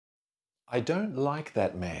I don't like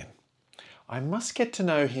that man. I must get to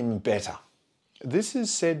know him better. This is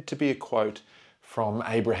said to be a quote from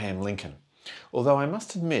Abraham Lincoln, although I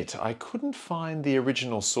must admit I couldn't find the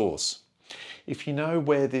original source. If you know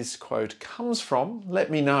where this quote comes from, let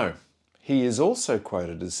me know. He is also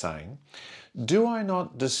quoted as saying, "Do I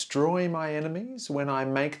not destroy my enemies when I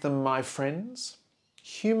make them my friends?"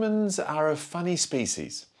 Humans are a funny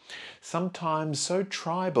species, sometimes so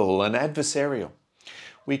tribal and adversarial.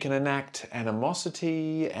 We can enact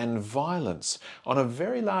animosity and violence on a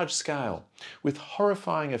very large scale with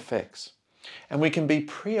horrifying effects. And we can be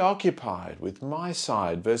preoccupied with my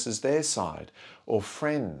side versus their side, or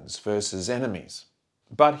friends versus enemies.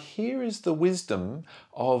 But here is the wisdom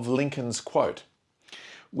of Lincoln's quote.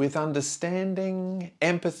 With understanding,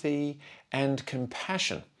 empathy, and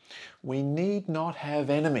compassion, we need not have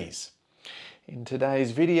enemies. In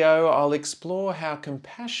today's video, I'll explore how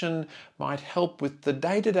compassion might help with the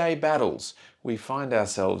day-to-day battles we find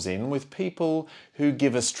ourselves in with people who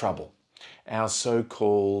give us trouble, our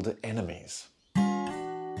so-called enemies.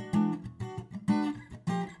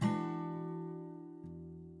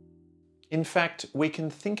 In fact, we can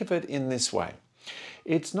think of it in this way.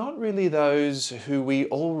 It's not really those who we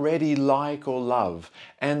already like or love,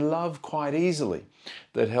 and love quite easily,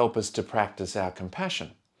 that help us to practice our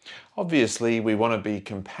compassion. Obviously, we want to be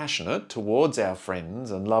compassionate towards our friends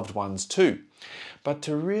and loved ones too, but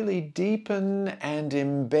to really deepen and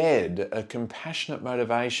embed a compassionate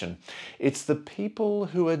motivation, it's the people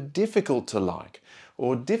who are difficult to like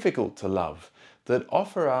or difficult to love that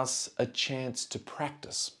offer us a chance to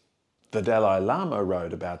practice. The Dalai Lama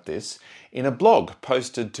wrote about this in a blog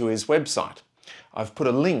posted to his website. I've put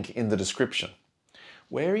a link in the description,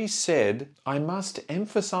 where he said, "I must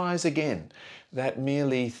emphasize again that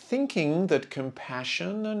merely thinking that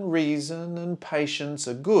compassion and reason and patience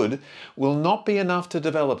are good will not be enough to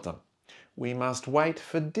develop them. We must wait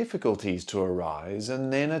for difficulties to arise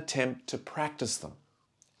and then attempt to practice them."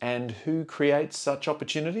 And who creates such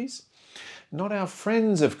opportunities? Not our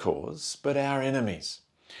friends, of course, but our enemies.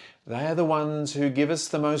 They are the ones who give us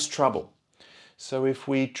the most trouble. So if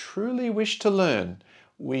we truly wish to learn,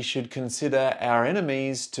 we should consider our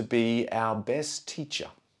enemies to be our best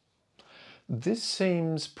teacher. This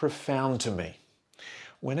seems profound to me.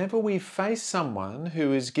 Whenever we face someone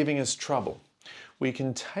who is giving us trouble, we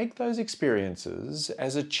can take those experiences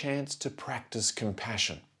as a chance to practice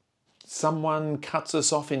compassion. Someone cuts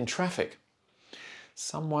us off in traffic.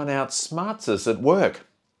 Someone outsmarts us at work.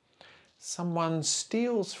 Someone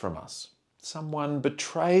steals from us. Someone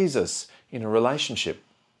betrays us in a relationship.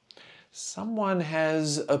 Someone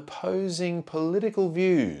has opposing political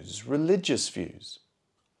views, religious views.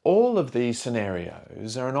 All of these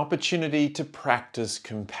scenarios are an opportunity to practice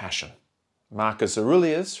compassion. Marcus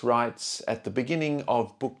Aurelius writes at the beginning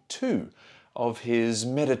of Book 2 of his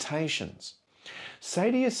Meditations,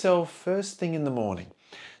 "Say to yourself first thing in the morning,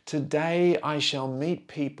 'Today I shall meet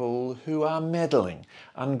people who are meddling,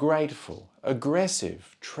 ungrateful,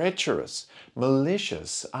 aggressive, treacherous,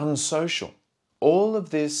 malicious, unsocial. All of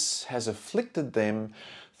this has afflicted them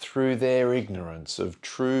through their ignorance of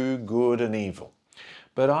true good and evil.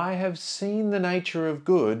 But I have seen the nature of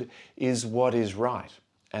good is what is right,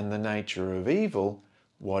 and the nature of evil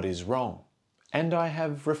what is wrong. And I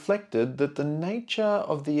have reflected that the nature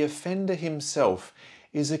of the offender himself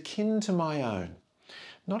is akin to my own.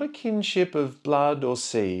 Not a kinship of blood or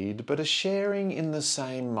seed, but a sharing in the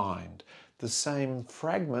same mind, the same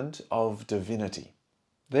fragment of divinity.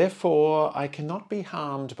 Therefore, I cannot be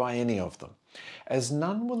harmed by any of them, as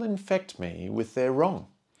none will infect me with their wrong.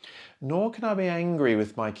 Nor can I be angry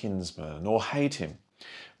with my kinsman or hate him.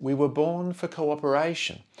 We were born for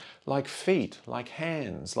cooperation, like feet, like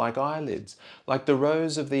hands, like eyelids, like the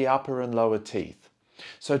rows of the upper and lower teeth.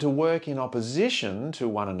 So to work in opposition to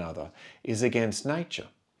one another is against nature,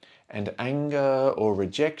 and anger or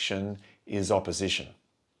rejection is opposition."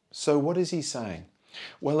 So what is he saying?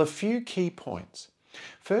 Well, a few key points.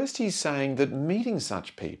 First, he's saying that meeting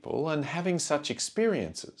such people and having such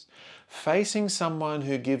experiences, facing someone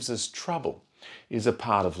who gives us trouble, is a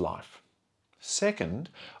part of life. Second,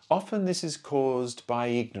 often this is caused by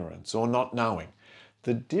ignorance or not knowing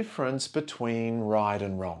the difference between right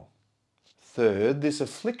and wrong. Third, this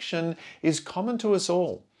affliction is common to us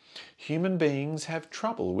all. Human beings have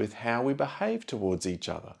trouble with how we behave towards each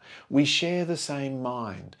other. We share the same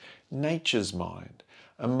mind, nature's mind,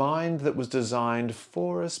 a mind that was designed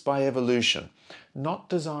for us by evolution, not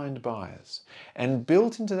designed by us. And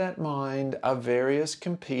built into that mind are various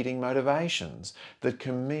competing motivations that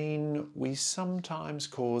can mean we sometimes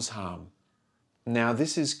cause harm. Now,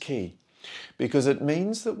 this is key. because it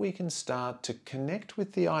means that we can start to connect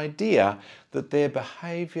with the idea that their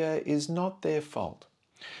behaviour is not their fault.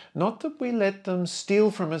 Not that we let them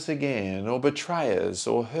steal from us again, or betray us,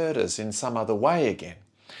 or hurt us in some other way again.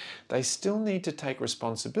 They still need to take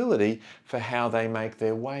responsibility for how they make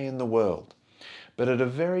their way in the world. But at a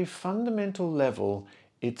very fundamental level,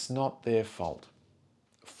 it's not their fault.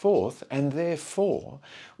 Fourth, and therefore,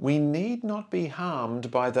 we need not be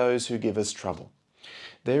harmed by those who give us trouble.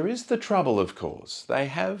 There is the trouble, of course. They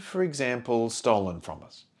have, for example, stolen from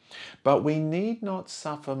us. But we need not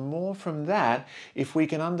suffer more from that if we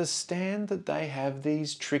can understand that they have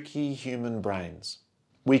these tricky human brains.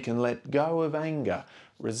 We can let go of anger,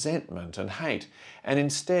 resentment and hate, and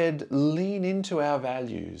instead lean into our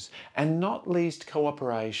values, and not least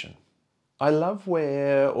cooperation. I love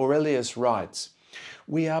where Aurelius writes,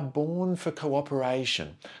 "We are born for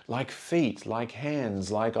cooperation, like feet, like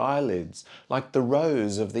hands, like eyelids, like the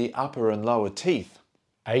rows of the upper and lower teeth."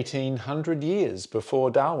 1800 years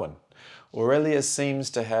before Darwin, Aurelius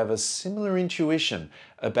seems to have a similar intuition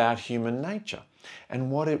about human nature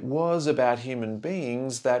and what it was about human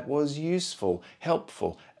beings that was useful,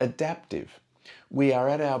 helpful, adaptive. We are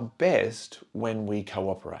at our best when we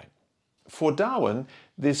cooperate. For Darwin,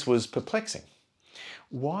 this was perplexing.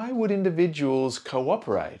 Why would individuals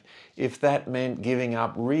cooperate if that meant giving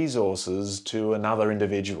up resources to another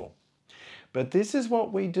individual? But this is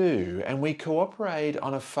what we do, and we cooperate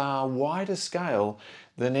on a far wider scale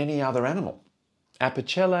than any other animal.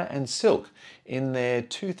 Apicella and Silk, in their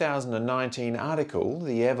 2019 article,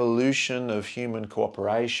 The Evolution of Human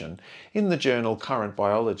Cooperation, in the journal Current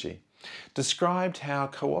Biology, described how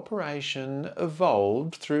cooperation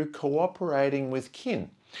evolved through cooperating with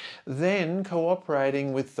kin, then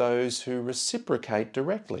cooperating with those who reciprocate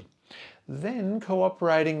directly, then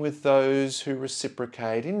cooperating with those who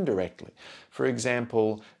reciprocate indirectly. For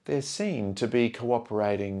example, they're seen to be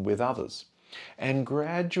cooperating with others. And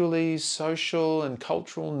gradually social and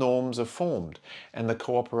cultural norms are formed, and the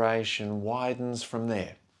cooperation widens from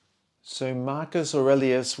there. So Marcus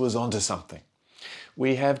Aurelius was onto something.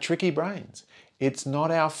 We have tricky brains. It's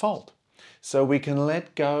not our fault. So we can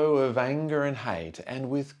let go of anger and hate, and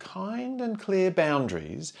with kind and clear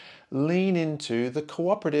boundaries, lean into the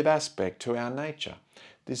cooperative aspect to our nature,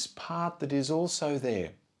 this part that is also there.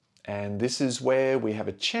 And this is where we have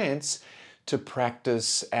a chance to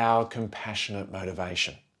practice our compassionate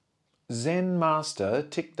motivation. Zen master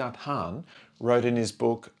Thich Nhat Hanh wrote in his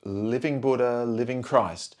book Living Buddha, Living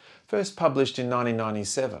Christ, first published in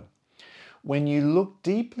 1997, "When you look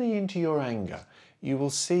deeply into your anger, you will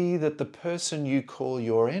see that the person you call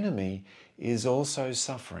your enemy is also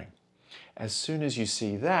suffering. As soon as you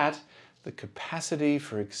see that, the capacity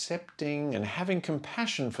for accepting and having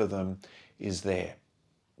compassion for them is there."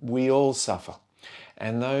 We all suffer.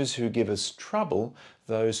 And those who give us trouble,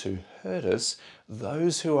 those who hurt us,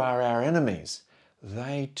 those who are our enemies,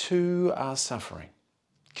 they too are suffering.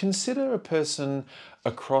 Consider a person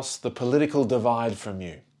across the political divide from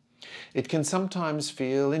you. It can sometimes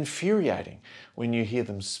feel infuriating when you hear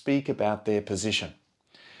them speak about their position.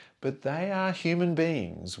 But they are human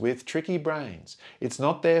beings with tricky brains. It's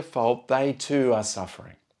not their fault, they too are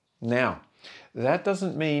suffering. Now, that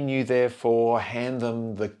doesn't mean you therefore hand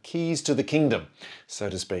them the keys to the kingdom, so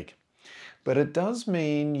to speak. But it does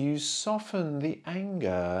mean you soften the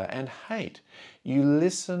anger and hate. You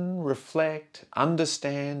listen, reflect,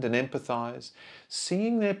 understand and empathize,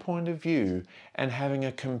 seeing their point of view and having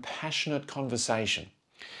a compassionate conversation.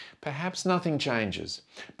 Perhaps nothing changes,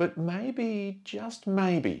 but maybe, just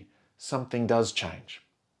maybe, something does change.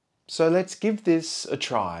 So let's give this a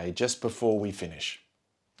try just before we finish.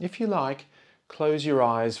 If you like, close your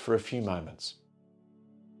eyes for a few moments.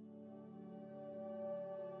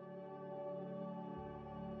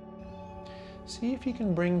 See if you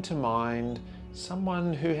can bring to mind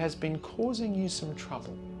someone who has been causing you some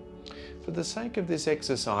trouble. For the sake of this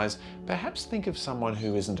exercise, perhaps think of someone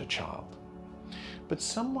who isn't a child, but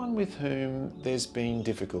someone with whom there's been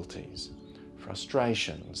difficulties,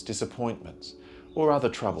 frustrations, disappointments, or other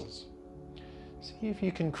troubles. See if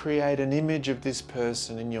you can create an image of this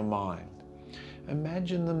person in your mind.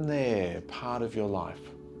 Imagine them there, part of your life.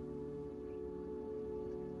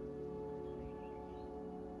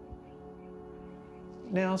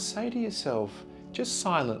 Now say to yourself, just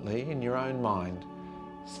silently in your own mind,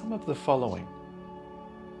 some of the following.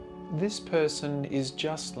 This person is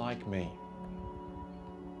just like me.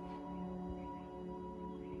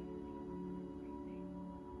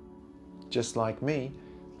 Just like me,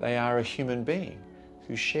 they are a human being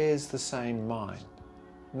who shares the same mind,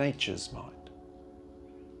 nature's mind.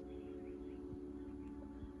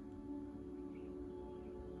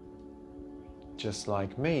 Just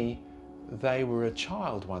like me, they were a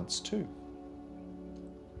child once too.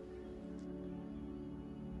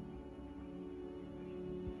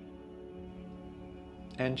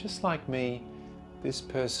 And just like me, this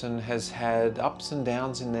person has had ups and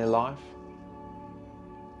downs in their life.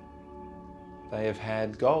 They have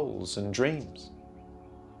had goals and dreams.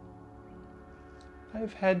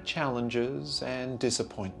 They've had challenges and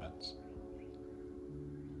disappointments.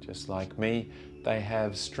 Just like me, they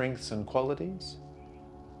have strengths and qualities.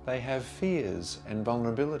 They have fears and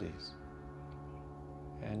vulnerabilities.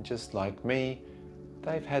 And just like me,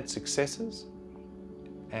 they've had successes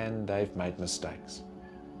and they've made mistakes.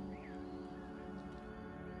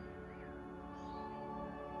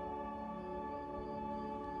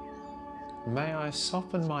 May I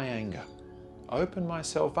soften my anger, open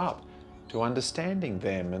myself up to understanding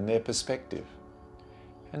them and their perspective,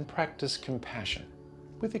 and practice compassion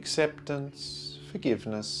with acceptance,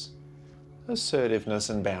 forgiveness, assertiveness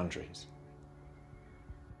and boundaries.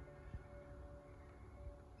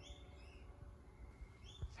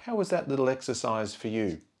 How was that little exercise for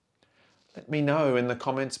you? Let me know in the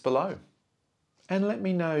comments below. And let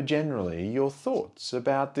me know generally your thoughts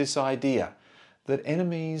about this idea that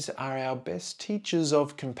enemies are our best teachers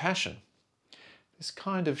of compassion. This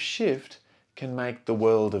kind of shift can make the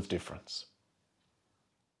world of difference.